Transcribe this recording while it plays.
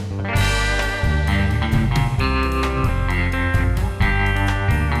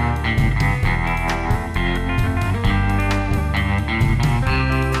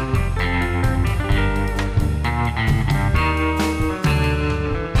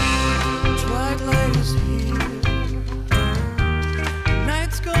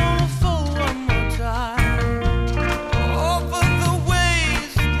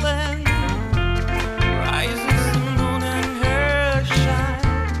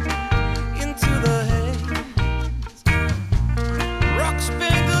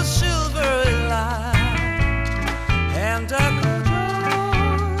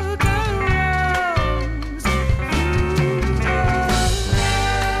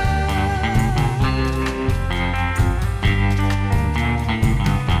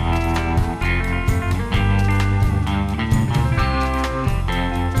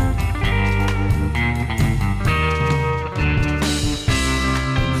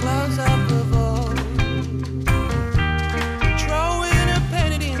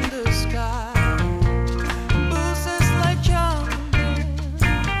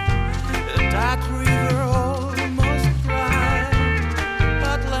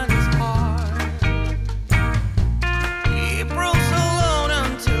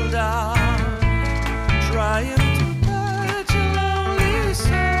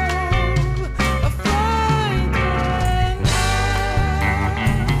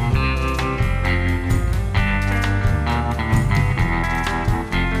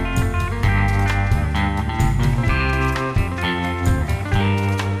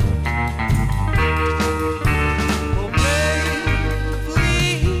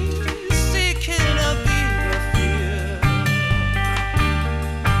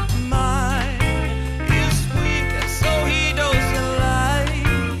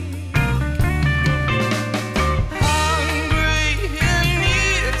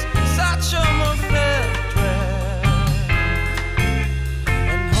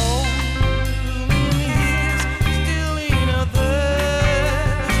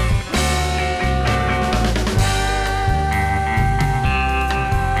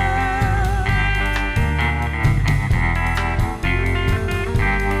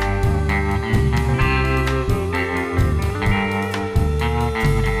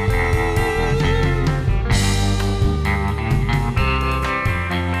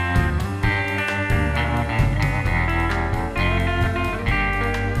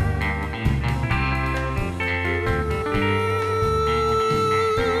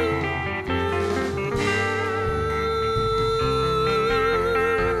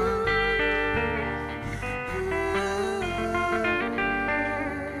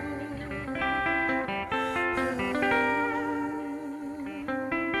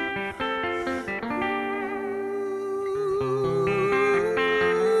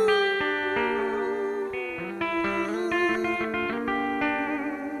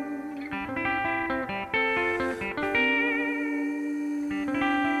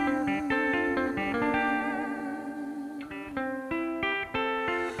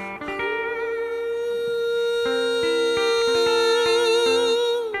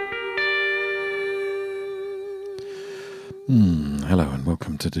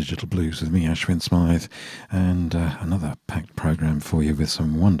to Digital Blues with me, Ashwin Smythe, and another packed program for you with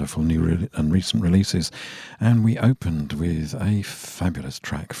some wonderful new and recent releases. And we opened with a fabulous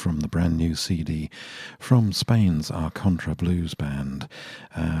track from the brand new CD from Spain's Our Contra Blues Band.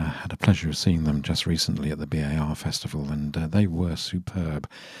 Had a pleasure of seeing them just recently at the BAR Festival, and they were superb.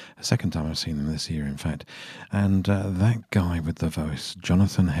 The second time I've seen them this year, in fact. And that guy with the voice,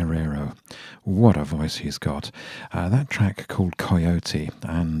 Jonathan Herrero, what a voice he's got. That track called Coyote,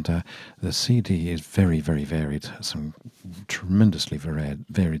 and the CD is very, very varied, some tremendously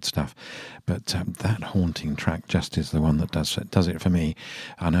varied stuff, but that haunting track just is the one that does it for me.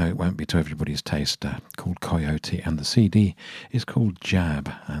 I know it won't be to everybody's taste, called Coyote, and the CD is called Jab,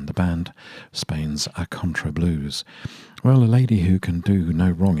 and the band, Spain's A Contra Blues. Well, a lady who can do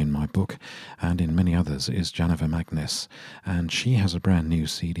no wrong in my book, and in many others, is Janiver Magnus, and she has a brand new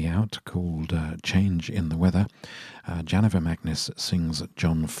CD out called Change in the Weather. Janiver Magnus sings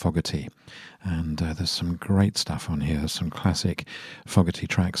John Fogerty, and there's some great stuff on here, some classic Fogerty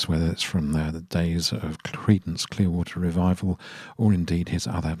tracks, whether it's from the days of Creedence Clearwater Revival or indeed his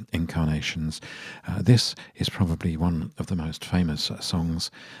other incarnations. This is probably one of the most famous songs,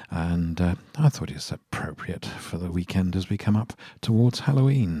 and I thought it's appropriate for the weekend as we come up towards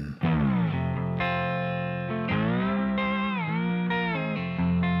Halloween. I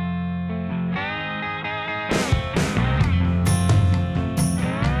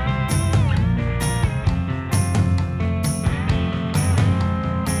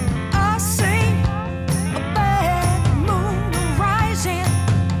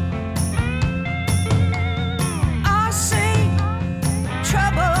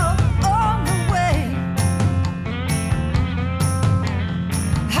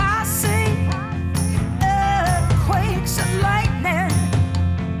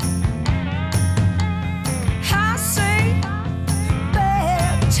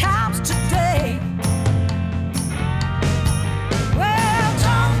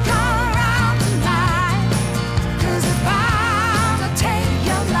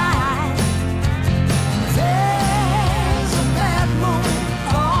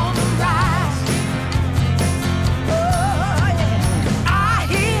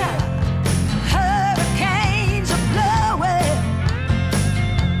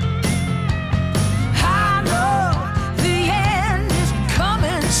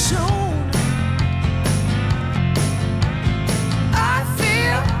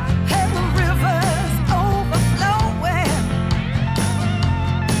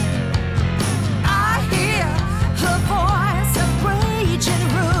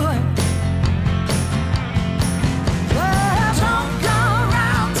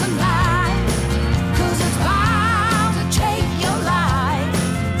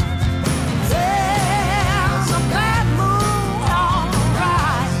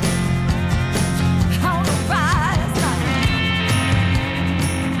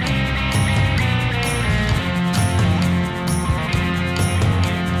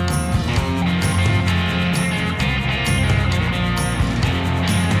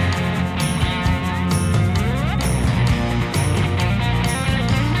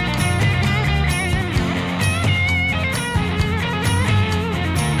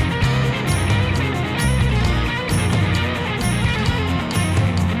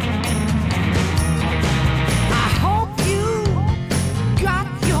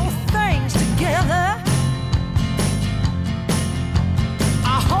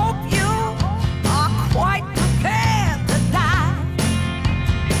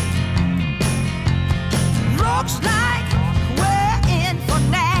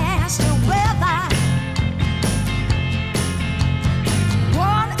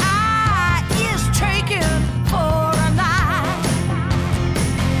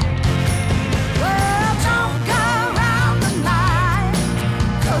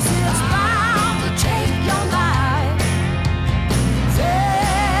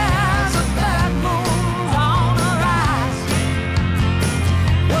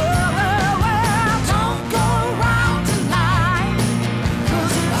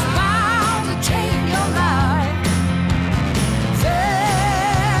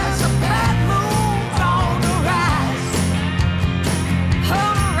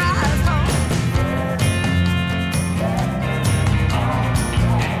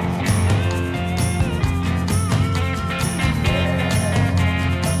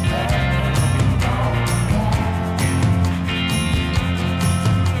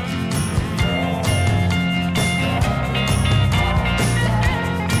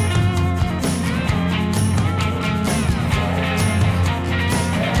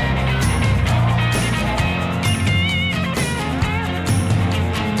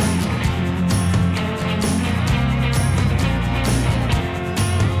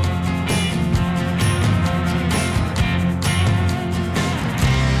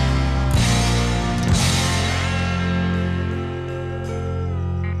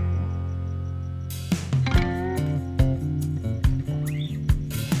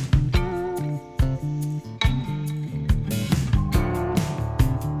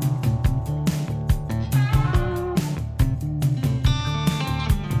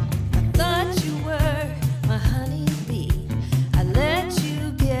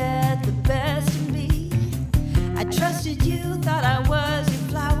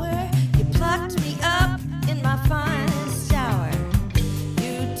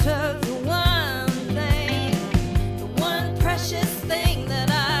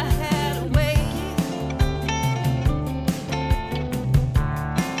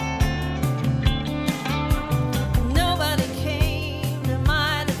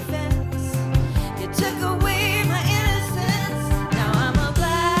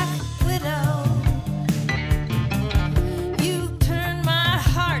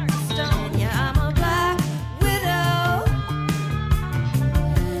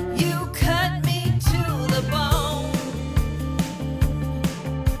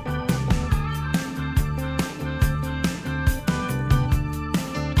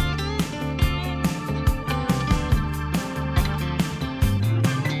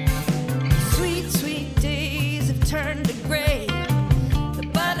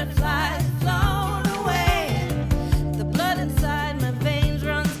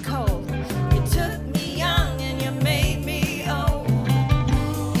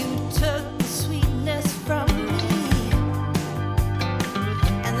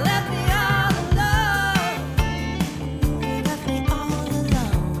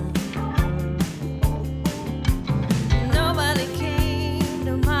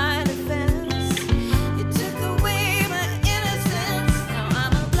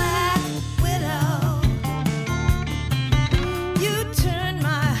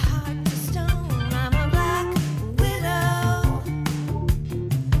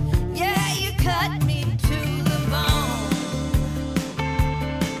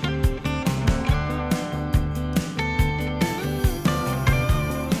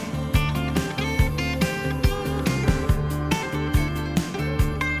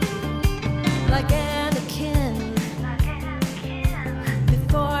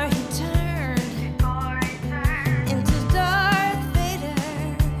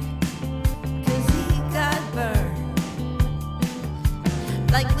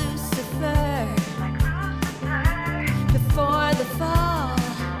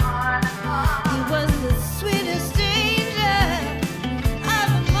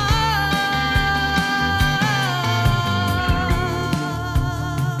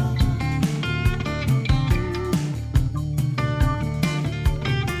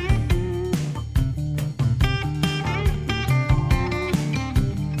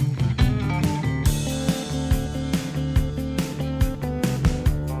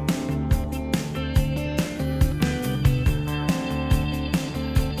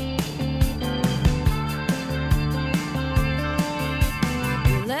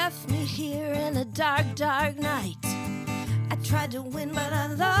tried to win, but I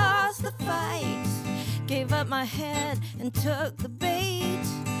lost the fight. Gave up my head and took the bait.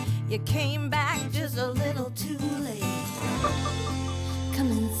 You came back just a little too late.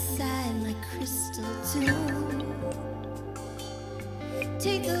 Come inside my crystal tomb.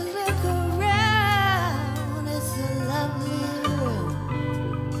 Take a look around, it's a lovely room.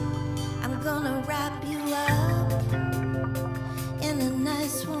 I'm gonna wrap you up in a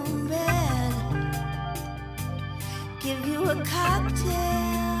nice warm bed. Give you a cocktail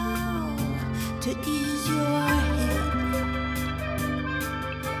to ease your head.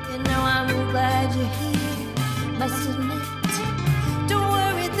 You know I'm glad you're here, must admit. Don't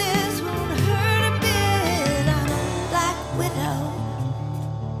worry, this won't hurt a bit. I'm a black widow.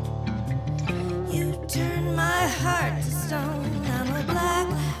 You turned my heart to stone. I'm a black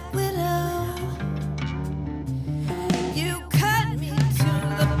widow. You cut me to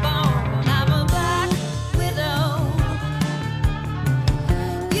the bone. I'm a black widow.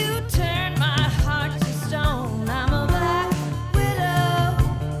 You turned my heart to stone. I'm a black widow.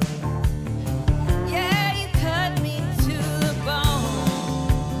 Yeah, you cut me to the bone.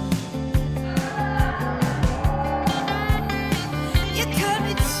 You cut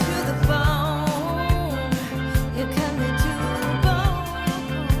me to the bone. You cut me to the bone.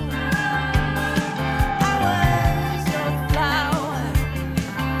 I was your flower.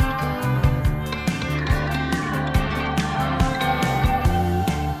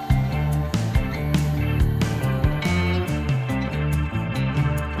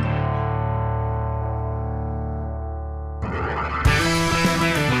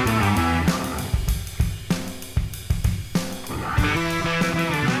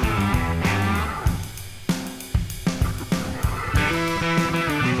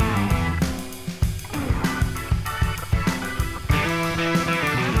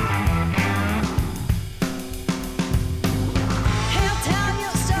 He'll tell you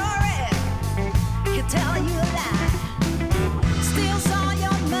a story. He'll tell you a lie. Steals all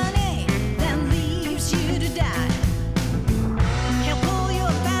your money, then leaves you to die. He'll pull you a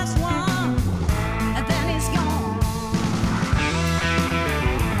fast one, and then he's gone.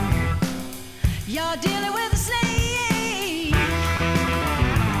 You're dealing with a snake.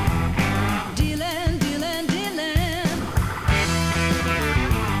 Dealing, dealing, dealing.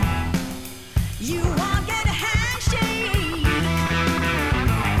 You won't get a handshake,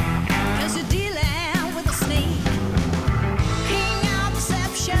 'cause you're dealing with a snake. King of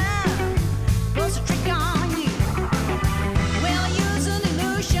deception was a trick on you. Well, use an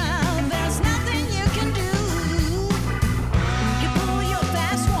illusion, there's nothing you can do. You pull your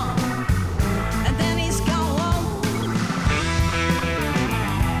fast one, and then he's gone.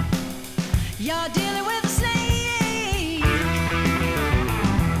 You're dealing with a snake.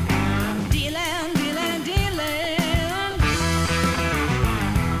 Dealing, dealing, dealing.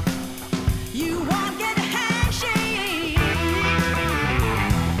 You won't get a handshake,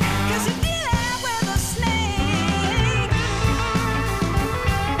 'cause you're dealing with a snake.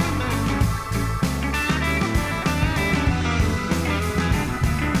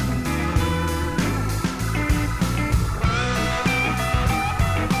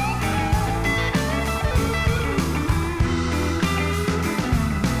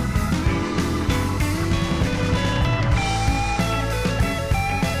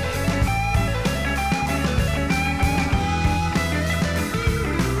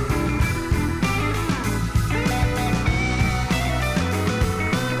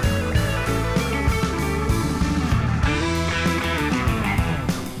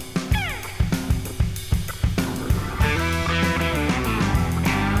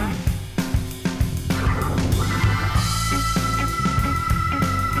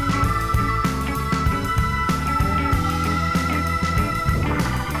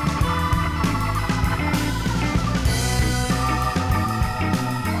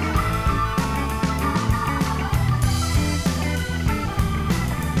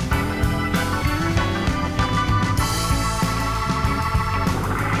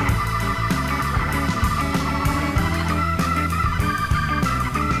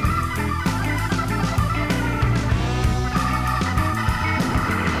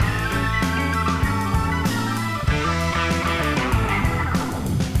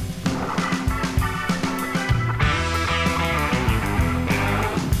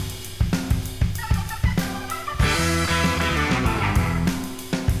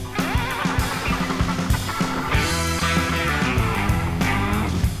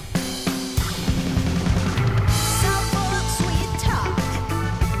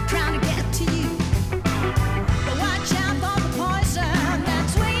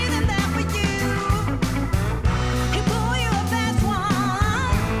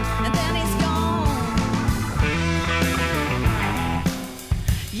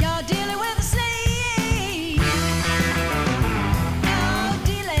 You're dealing with a snake. Oh,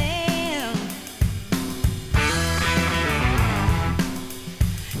 dealing.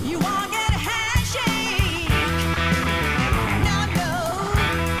 You won't get a handshake. No, no.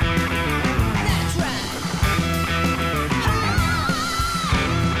 That's right.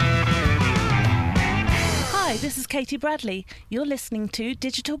 Hi, this is Katie Bradley. You're listening to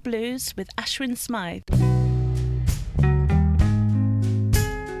Digital Blues with Ashwin Smythe.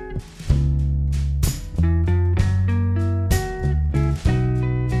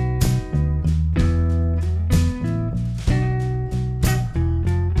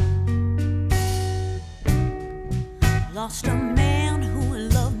 Lost a man who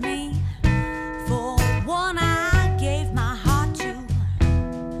loved me. For one I gave my heart to,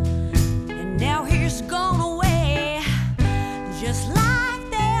 and now he's gone away, just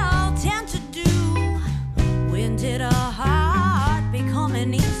like they all tend to do. When did a heart become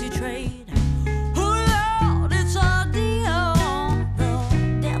an easy trade? Oh Lord, it's a deal the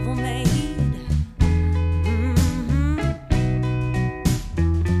devil made.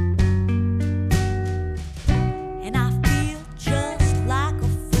 And I feel just like a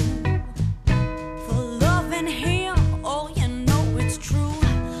fool for loving him. Oh, you know it's true.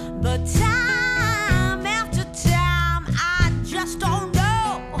 But time after time, I just don't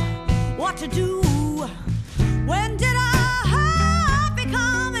know what to do. When did our heart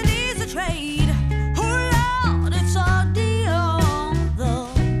become an easy trade? Oh Lord, it's a deal the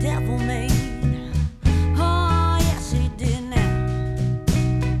devil made. Oh, yes, he did now.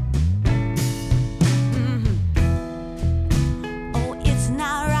 Oh, it's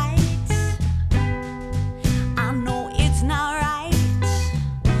not right. I know it's not right.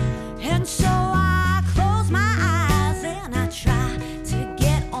 And so I close my eyes and I try to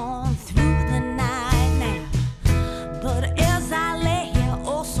get on through the night now. But as I lay here,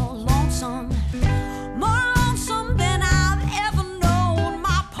 oh so lonesome, more lonesome than I've ever known,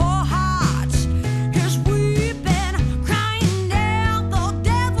 my poor heart is weeping, crying down the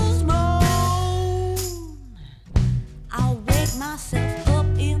devil's moan. I'll wake myself up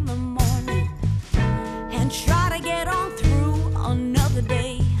in the morning and try to get on through another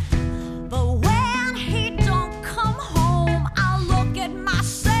day. But when he don't come home, I'll look at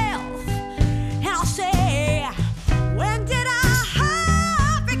myself and I'll say, when did our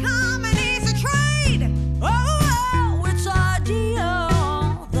heart become an easy trade? Oh, it's a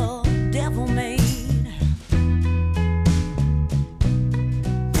deal the devil made.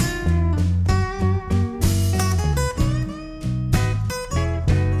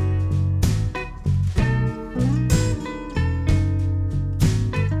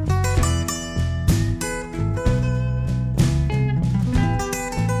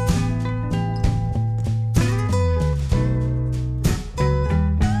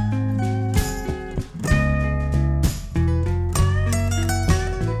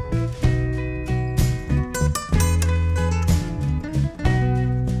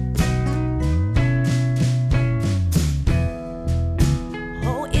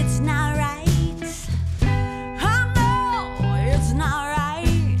 Oh, it's not right. I know it's not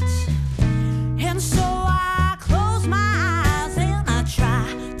right. And so I close my eyes and I try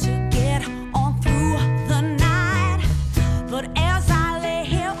to get on through the night. But as I lay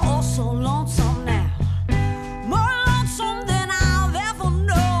here, oh so lonesome now, more lonesome than I've ever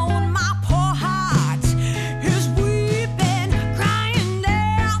known, my poor heart is weeping, crying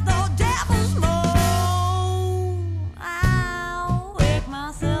down the devil's moan. I'll wake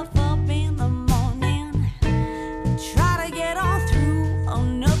myself up in the morning and try to get on through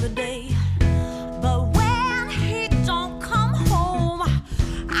another day. But when he don't come home,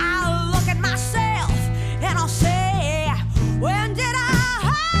 I'll look at myself and I'll say, when did our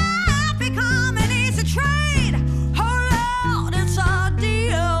heart become an easy trade? Oh Lord, it's a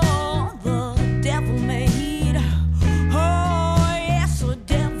deal the devil made. Oh yes, the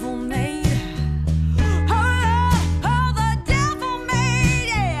devil made. Oh Lord, oh the devil made,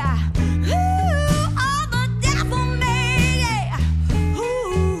 yeah. Ooh, oh the devil made, yeah.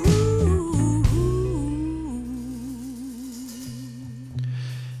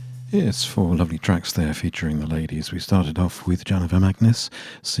 Yes, 4 lovely tracks there featuring the ladies. We started off with Jennifer Magnus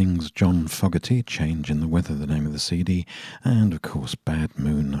sings John Fogerty, Change in the Weather, the name of the CD, and of course Bad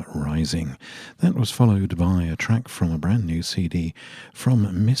Moon Rising. That was followed by a track from a brand new CD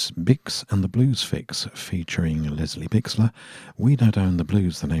from Miss Bix and the Blues Fix featuring Leslie Bixler. We Don't Own the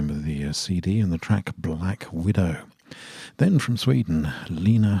Blues, the name of the CD, and the track Black Widow. Then from Sweden,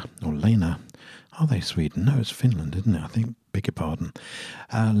 Lena, or Lena, are they Sweden? No, it's Finland, isn't it? I think, beg your pardon.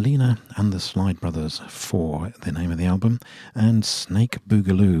 Lena and the Slide Brothers 4, the name of the album, and Snake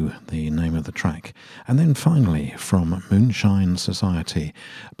Boogaloo, the name of the track. And then finally, from Moonshine Society,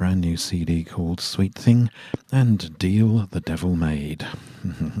 a brand new CD called Sweet Thing, and Deal the Devil Made.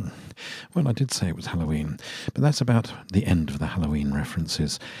 Well, I did say it was Halloween, but that's about the end of the Halloween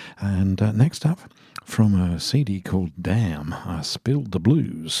references. And next up, from a CD called Damn, I Spilled the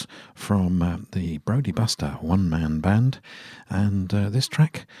Blues, from the Brody Buster one-man band, and this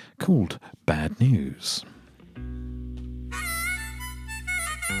track called Bad News.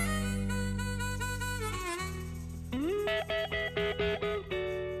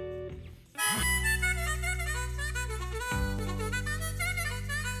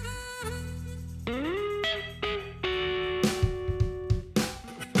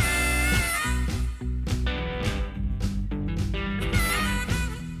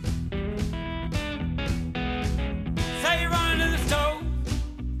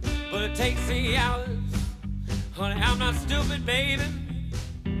 Takes 3 hours, honey, I'm not stupid, baby.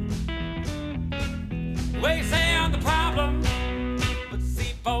 Well, you say I'm the problem, but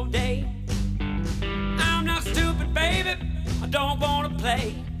see for day. I'm not stupid, baby, I don't wanna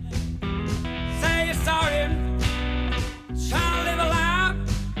play. Say you're sorry, trying to live a lie.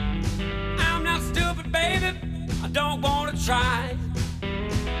 I'm not stupid, baby, I don't wanna try.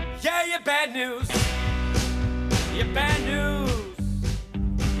 Yeah, you're bad news, you're bad news.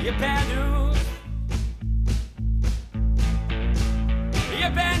 You're bad news.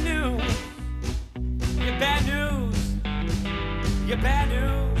 You're bad news. You're bad news. You're bad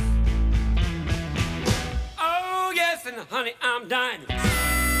news. Oh yes, and honey, I'm dying.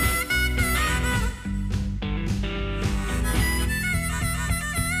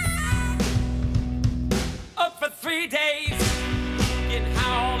 Up for 3 days, getting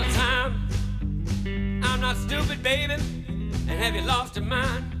high all the time. I'm not stupid, baby. And have you lost your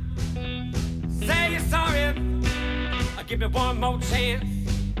mind? Say you're sorry, or give me one more chance.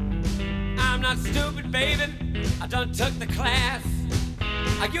 I'm not stupid, baby, I done took the class.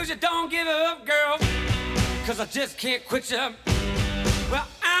 I usually don't give up, girl, cause I just can't quit you. Well,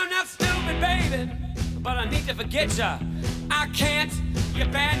 I'm not stupid, baby, but I need to forget you. I can't, you're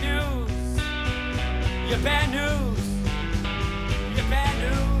bad news. You're bad news. You're bad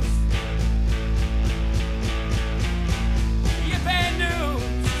news. Bad news,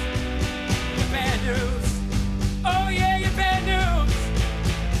 you're bad news. Oh yeah, you're bad news.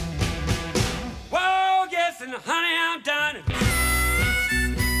 Whoa, yes, and honey, I'm done.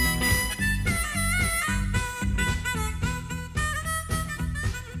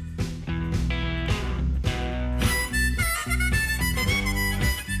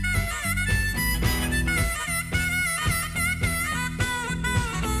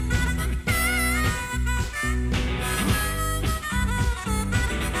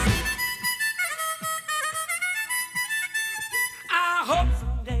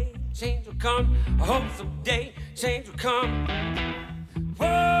 Come, I hope someday change will come.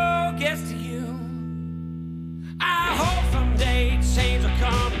 Whoa, guess to you. I hope someday change will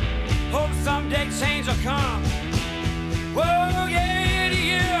come. Hope someday change will come. Whoa, yeah, to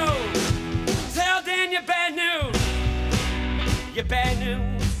you. Tell Dan you're bad news. You're bad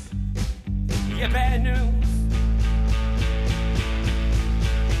news. You're bad news.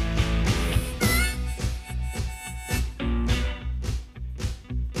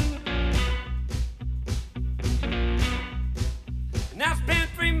 Now it's been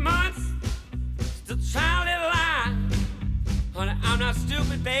 3 months, still trying to lie. Honey, I'm not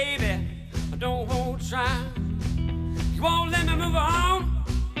stupid, baby, I don't want to try. You won't let me move on,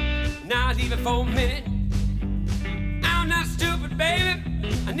 now I leave it for a minute. I'm not stupid, baby,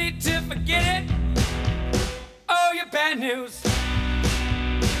 I need to forget it. Oh, you're bad news.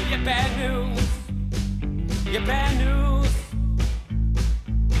 You're bad news. You're bad news.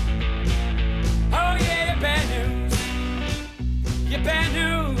 Oh yeah, you're bad news. You're bad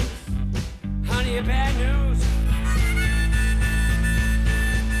news, honey, you're bad news.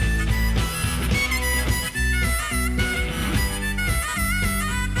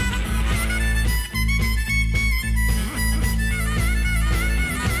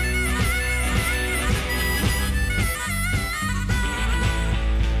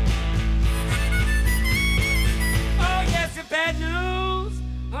 Oh yes, you're bad news.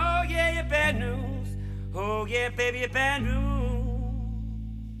 Oh yeah, you're bad news. Oh yeah, baby, you're bad news.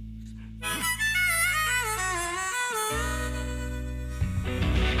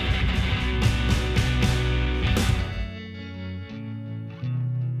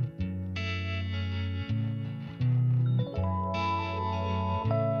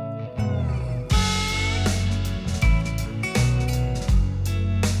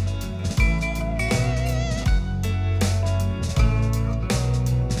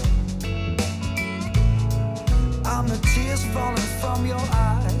 from your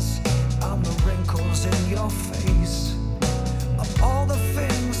eyes. I'm the wrinkles in your face. I'm all the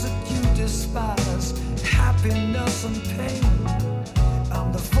things that you despise, happiness and pain.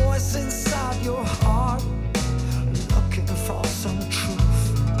 I'm the voice inside your heart, looking for some truth.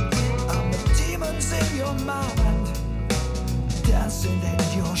 I'm the demons in your mind, dancing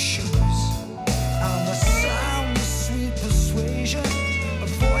in your shoes. I'm the sound of sweet persuasion, a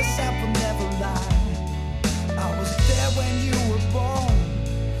voice that will never lie. I was there when you were born,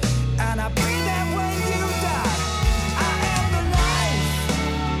 and I'll be there when you die. I am the life,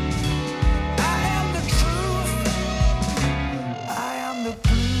 I am the truth, I am the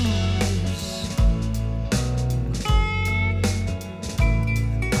blues,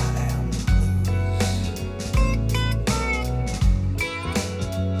 I am the blues.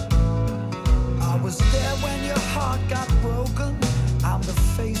 I was there when your heart got broken. I'm the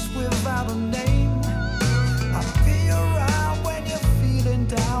face without a name. I'll be around when you're feeling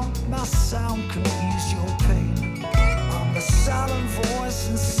down. My sound can ease your pain. I'm the silent voice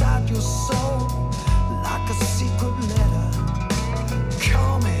inside your soul, like a secret letter.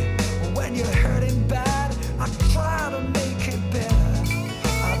 Call me when you're hurting bad. I try to make it better.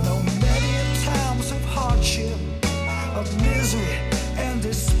 I know many times of hardship, of misery and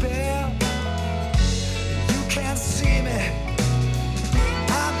despair. You can't see me,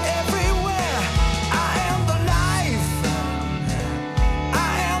 I'm everywhere. I am the life,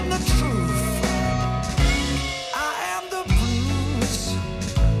 I am the truth, I am the blues.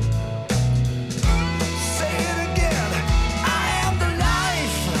 Say it again. I am the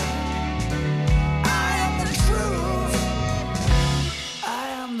life, I am the truth, I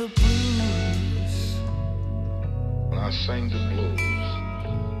am the blues. When I sing the blues,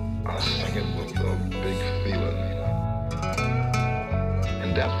 I sing it with a big feeling. And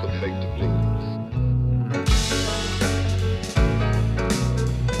that's what makes the blues.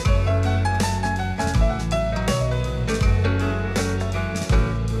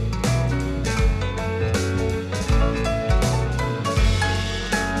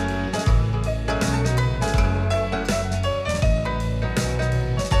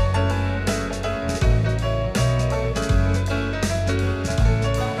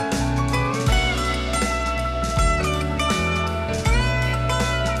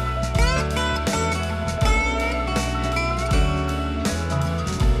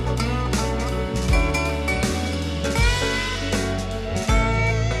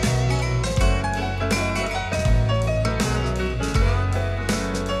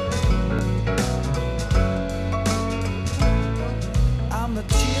 I'm the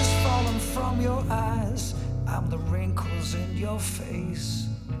tears falling from your eyes. I'm the wrinkles in your face.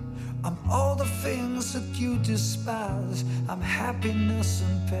 I'm all the things that you despise. I'm happiness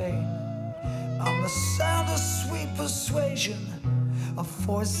and pain. I'm the sound of sweet persuasion, a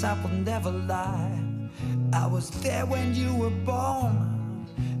voice that will never lie. I was there when you were born,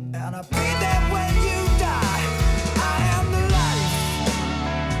 and I'll be there when you die. I am the life,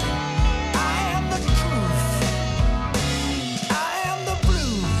 I am the truth, I am the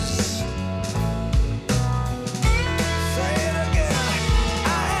blues. Say it again.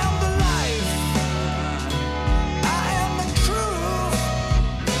 I am the life, I am the truth,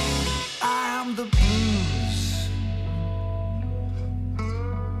 I am the blues,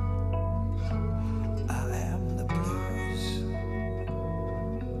 I am the blues.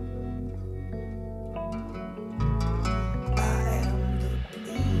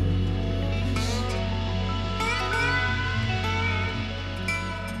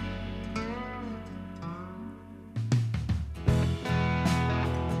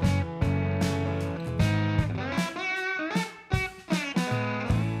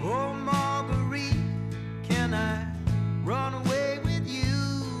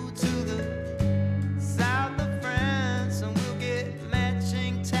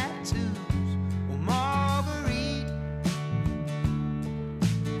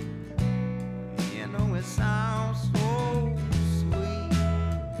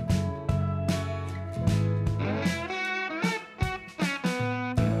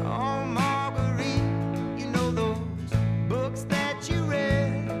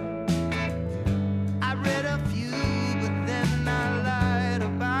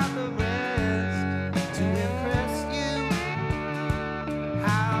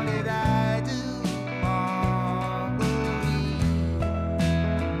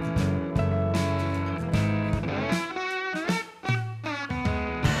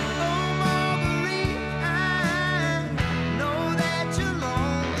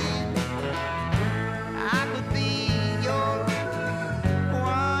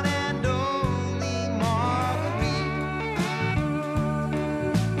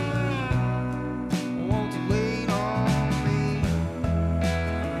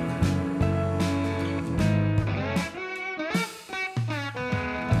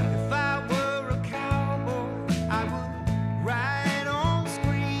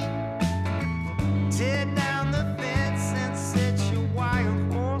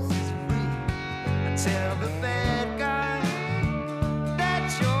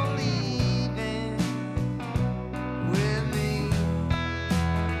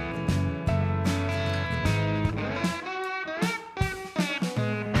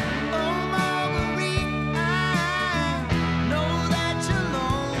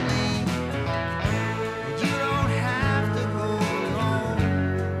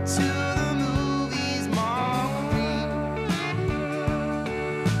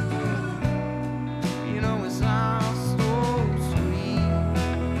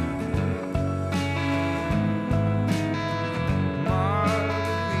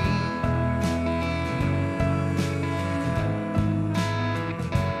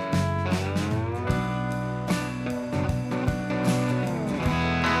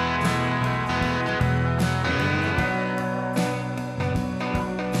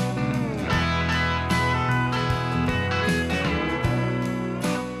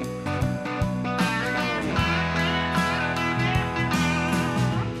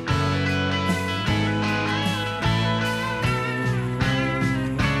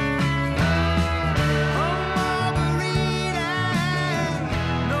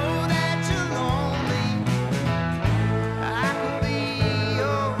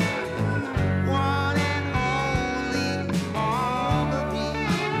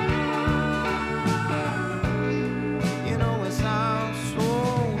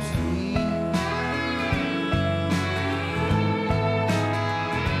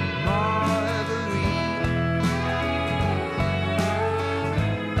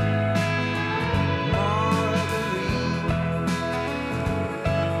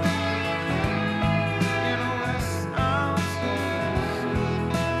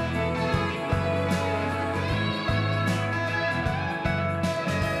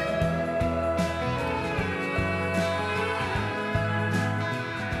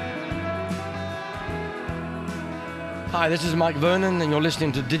 Hi, this is Mike Vernon, and you're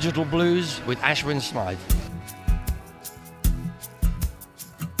listening to Digital Blues with Ashwin Smythe.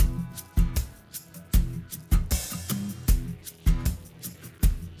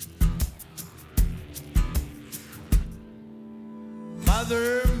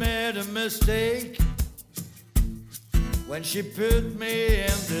 Mother made a mistake when she put me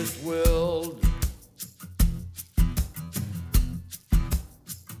in this world.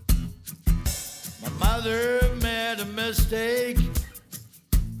 My mother made a mistake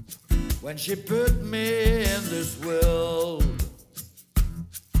when she put me in this world.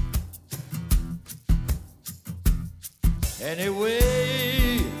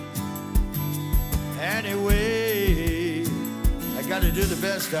 Anyway, I gotta do the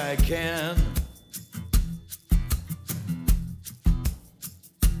best I can.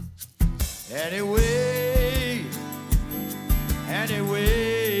 Anyway,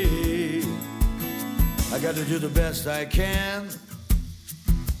 I gotta do the best I can.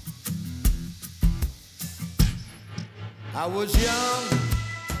 I was young,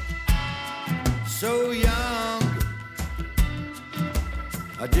 so young,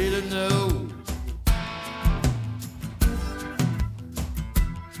 I didn't know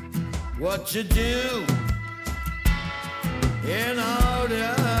what to do in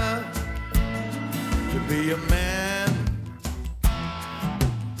order to be a man.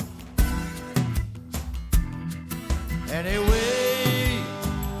 Anyway,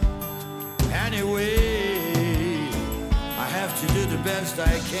 I have to do the best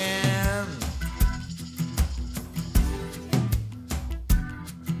I can.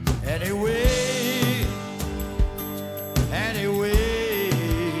 Anyway,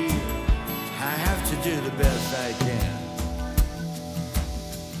 I have to do the best I can.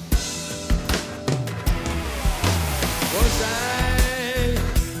 Was I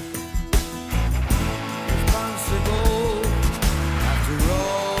responsible after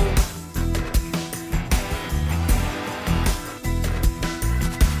all?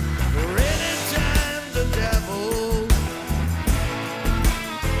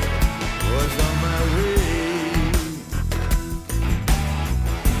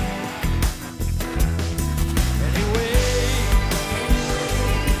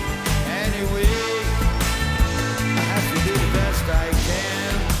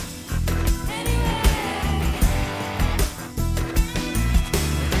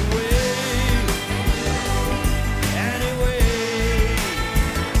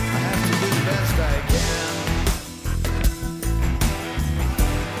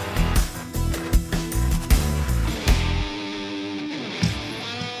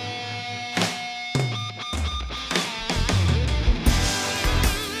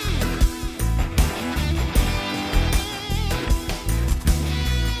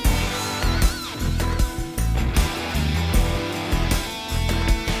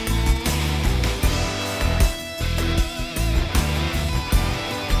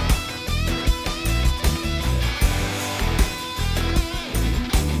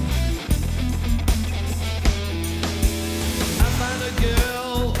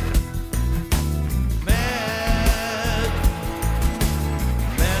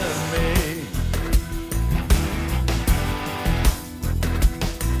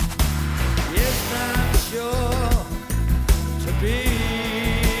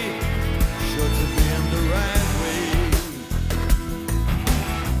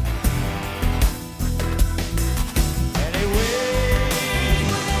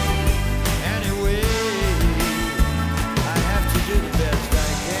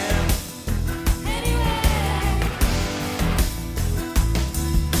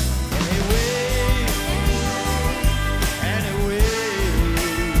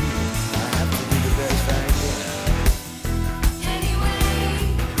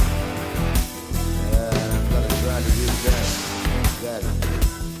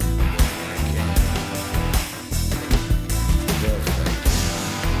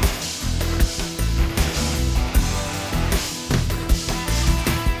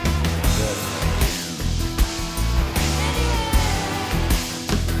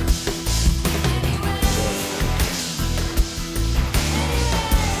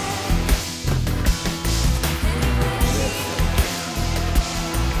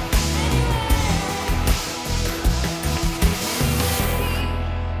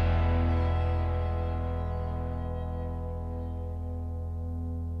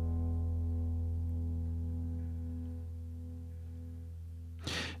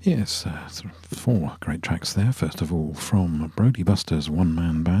 Yes, four great tracks there. First of all, from Brody Buster's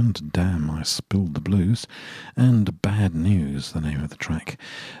one-man band, Damn I Spilled the Blues, and Bad News, the name of the track.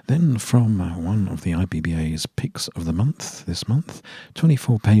 Then from one of the IBBA's picks of the month, this month,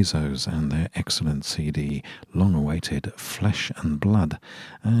 24 Pesos and their excellent CD, long-awaited Flesh and Blood,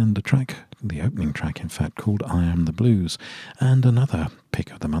 and a track, the opening track in fact, called I Am the Blues, and another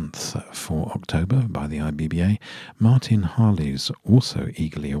pick of the month for October by the IBBA, Martin Harley's also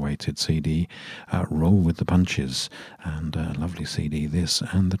eagerly awaited CD, Roll with the Punches, and a lovely CD this,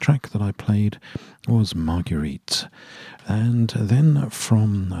 and the track that I played was Marguerite. And then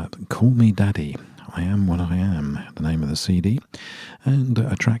from Call Me Daddy, I Am What I Am, the name of the CD, and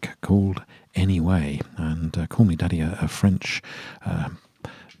a track called Anyway, and Call Me Daddy, a French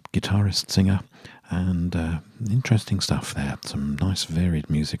guitarist, singer, and interesting stuff there. Some nice varied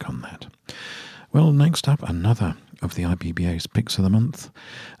music on that. Well, next up, another of the IBBA's picks of the month.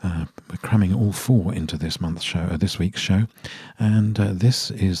 We're cramming all four into this week's show, and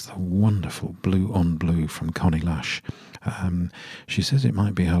this is the wonderful Blue on Blue from Connie Lush. She says it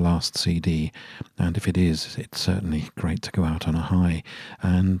might be her last CD, and if it is, it's certainly great to go out on a high.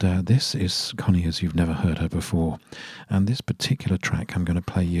 And this is Connie as you've never heard her before. And this particular track I'm going to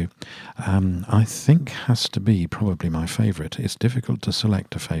play you, I think has to be probably my favourite. It's difficult to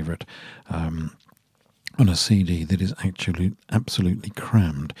select a favourite on a CD that is actually absolutely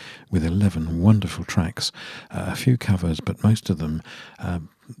crammed with 11 wonderful tracks, a few covers, but most of them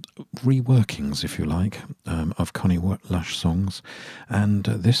reworkings, if you like, of Connie Lush songs. And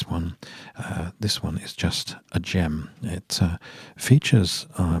this one is just a gem. It features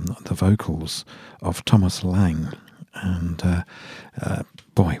the vocals of Thomas Lang, and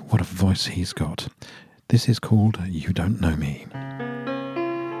boy, what a voice he's got. This is called You Don't Know Me.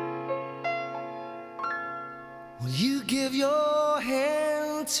 Will you give your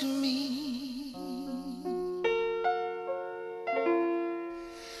hand to me?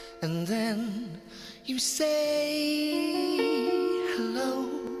 And then you say hello.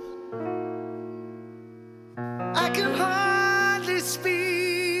 I can hardly speak.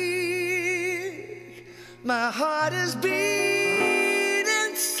 My heart is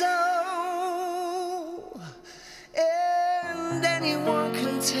beating so, and anyone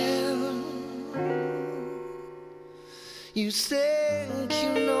can tell. You think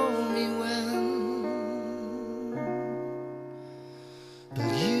you know me well,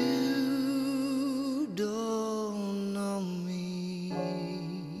 but you don't know me.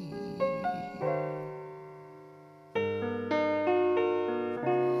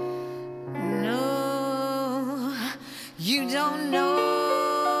 No, you don't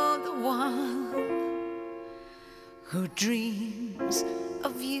know the one who dreams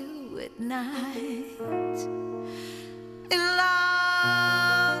of you at night. It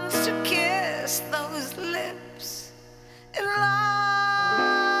longs to kiss those lips. It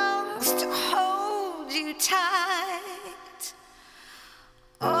longs to hold you tight.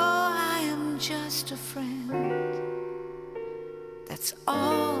 Oh, I am just a friend. That's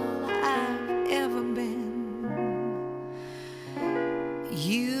all I've ever been.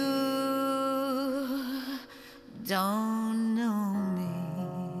 You don't know me.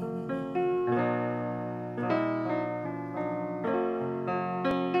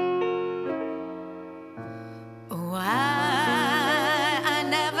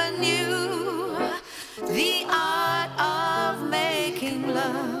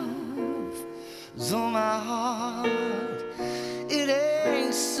 So my heart, it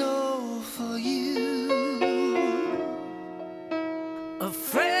ain't so for you.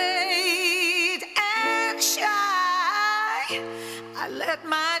 Afraid and shy, I let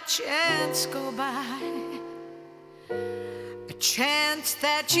my chance go by. A chance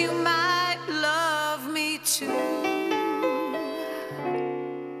that you might love me too.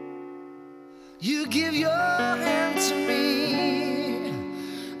 You give your hand to me,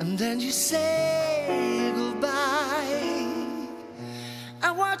 and then you say goodbye.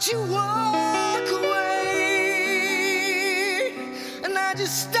 I watch you walk away, and I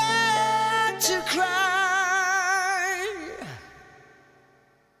just start to cry.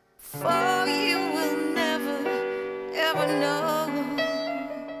 For you will never, ever know.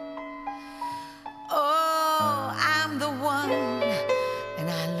 Oh, I'm the one, and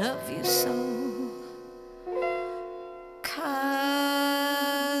I love you so.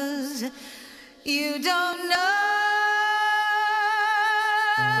 'Cause you don't know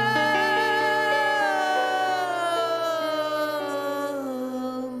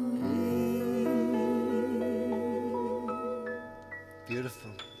me.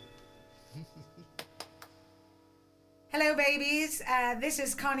 This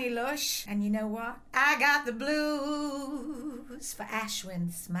is Connie Lush, and you know what? I got the blues for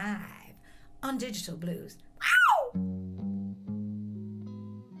Ashwin Smythe on Digital Blues. Wow!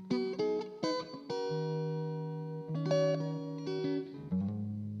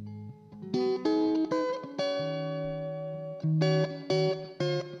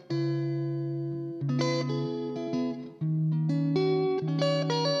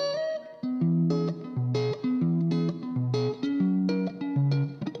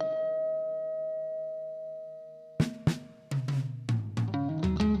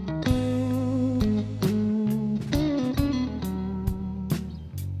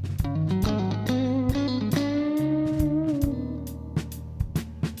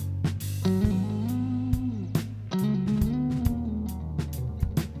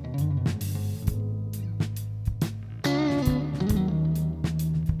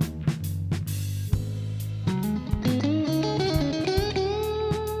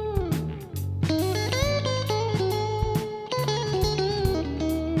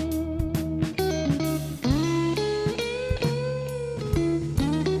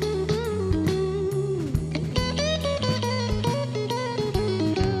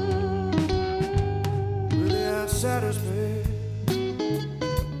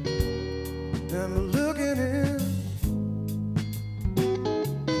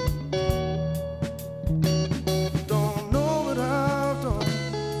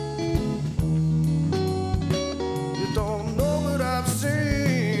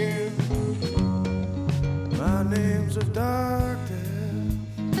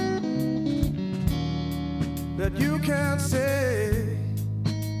 That you can't say,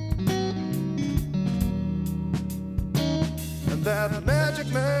 and that magic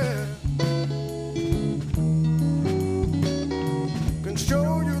man can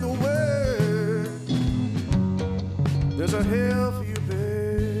show you the way. There's a hell for you,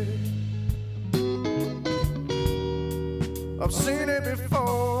 babe. I've seen it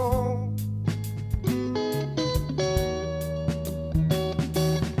before.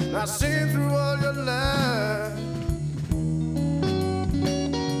 I've seen through all your lies,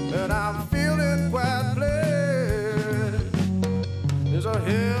 and I'm feeling quite blessed. There's a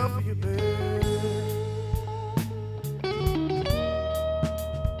hell for you, babe.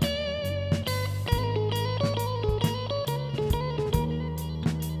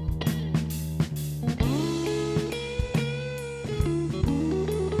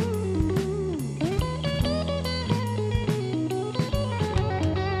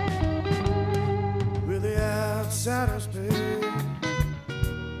 Outsiders, babe,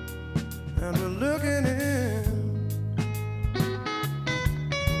 and we're looking in.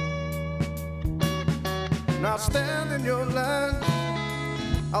 Now stand in your line,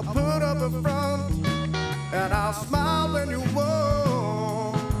 I'll put up a front, and I'll smile when you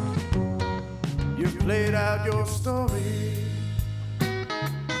walk. You've played out your story,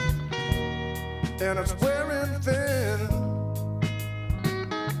 and it's wearing thin.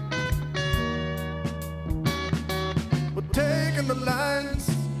 Taking the lines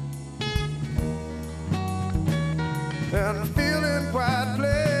and feeling quite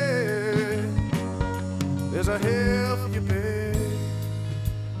blessed. There's a hell for you, babe.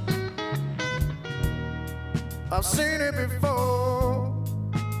 I've seen it before.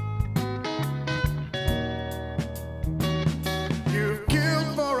 You've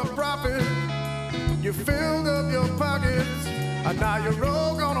killed for a profit. You filled up your pockets, and now you're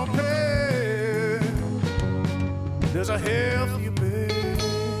all gonna pay. There's a hell for you, babe.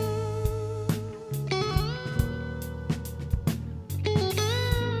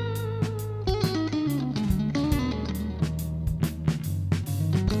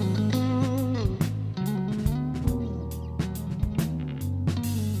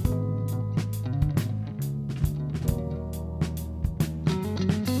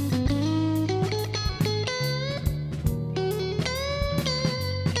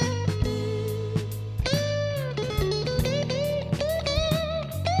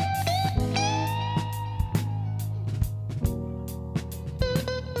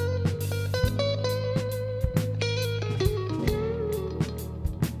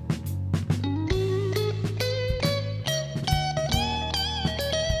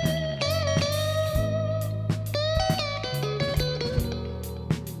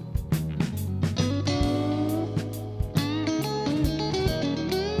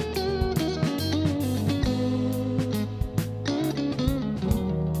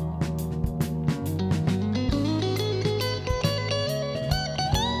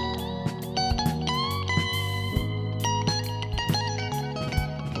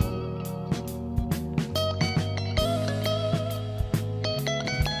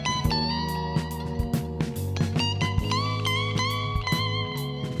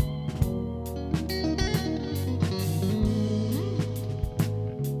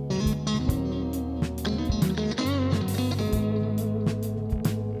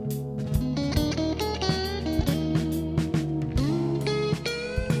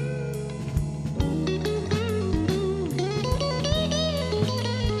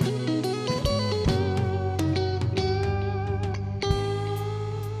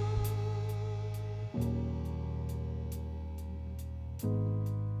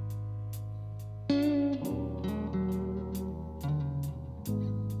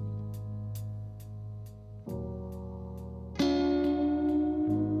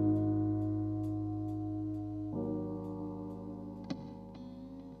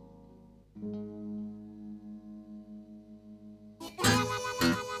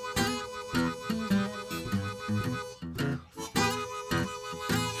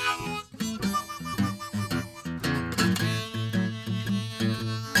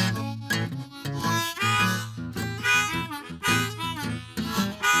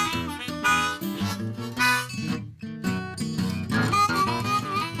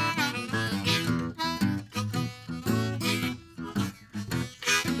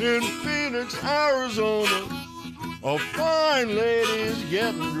 In Phoenix, Arizona, a fine lady's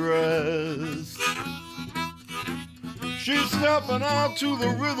getting dressed. She's stepping out to the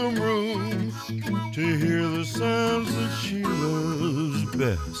rhythm room to hear the sounds that she loves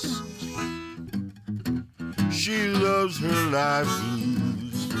best. She loves her life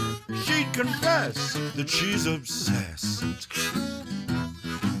blues. She'd confess that she's obsessed.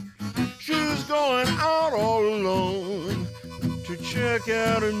 She's going out all alone to check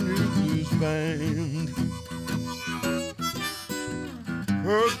out a new blues band.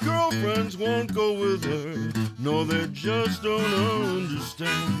 Her girlfriends won't go with her. No, they just don't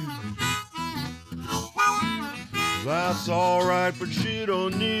understand. That's alright, but she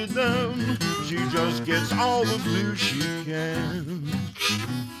don't need them. She just gets all the blues she can.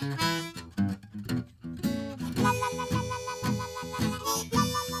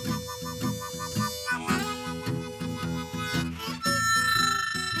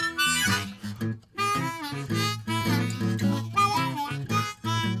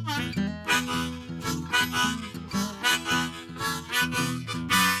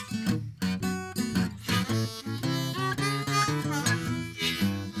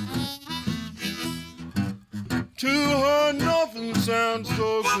 To her, nothing sounds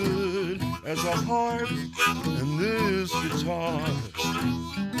so good as a harp and this guitar.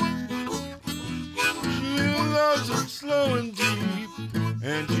 She loves it slow and deep,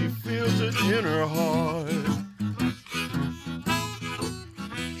 and she feels it in her heart.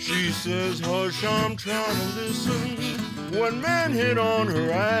 She says, hush, I'm trying to listen, when men hit on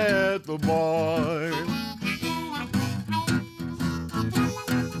her at the bar.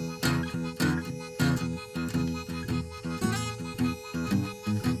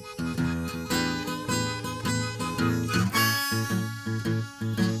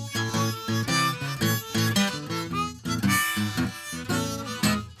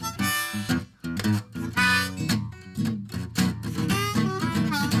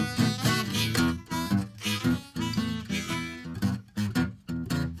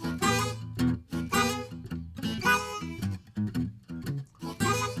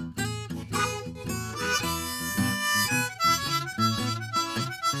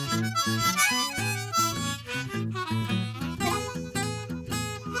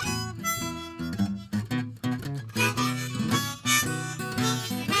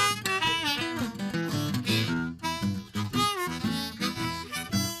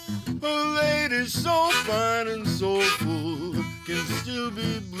 Is so fine and soulful, can still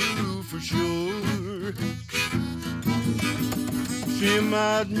be blue for sure. She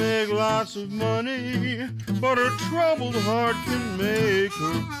might make lots of money, but her troubled heart can make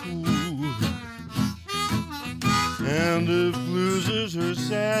her cool. And if blues is her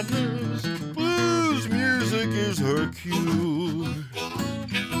sadness, blues music is her cure.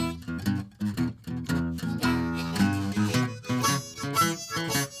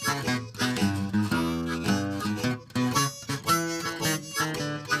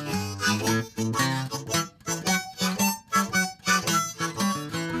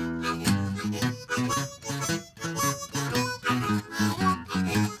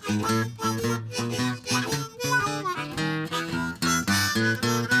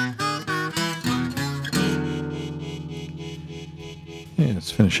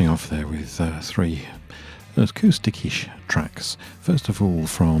 Finishing off there with three acoustic-ish tracks. First of all,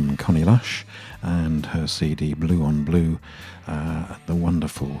 from Connie Lush and her CD Blue on Blue, the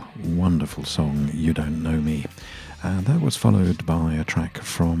wonderful, wonderful song You Don't Know Me. That was followed by a track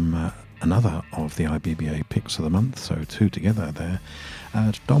from another of the IBBA picks of the month, so two together there.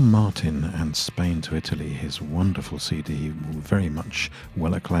 Dom Martin and Spain to Italy, his wonderful CD, very much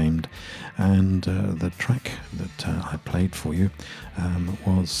well acclaimed. And the track that I played for you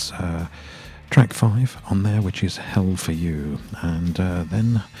was track 5 on there, which is Hell for You. And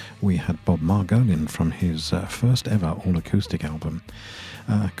then we had Bob Margolin from his first ever all-acoustic album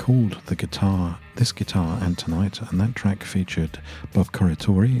called This Guitar and Tonight, and that track featured Bob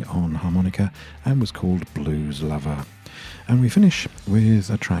Corritore on harmonica and was called Blues Lover. And we finish with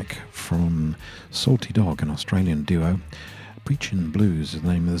a track from Salty Dog, an Australian duo. Preachin' Blues is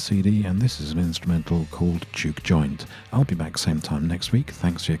the name of the CD, and this is an instrumental called Juke Joint. I'll be back same time next week.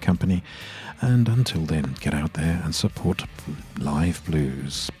 Thanks for your company, and until then, get out there and support live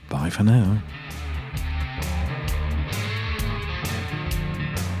blues. Bye for now.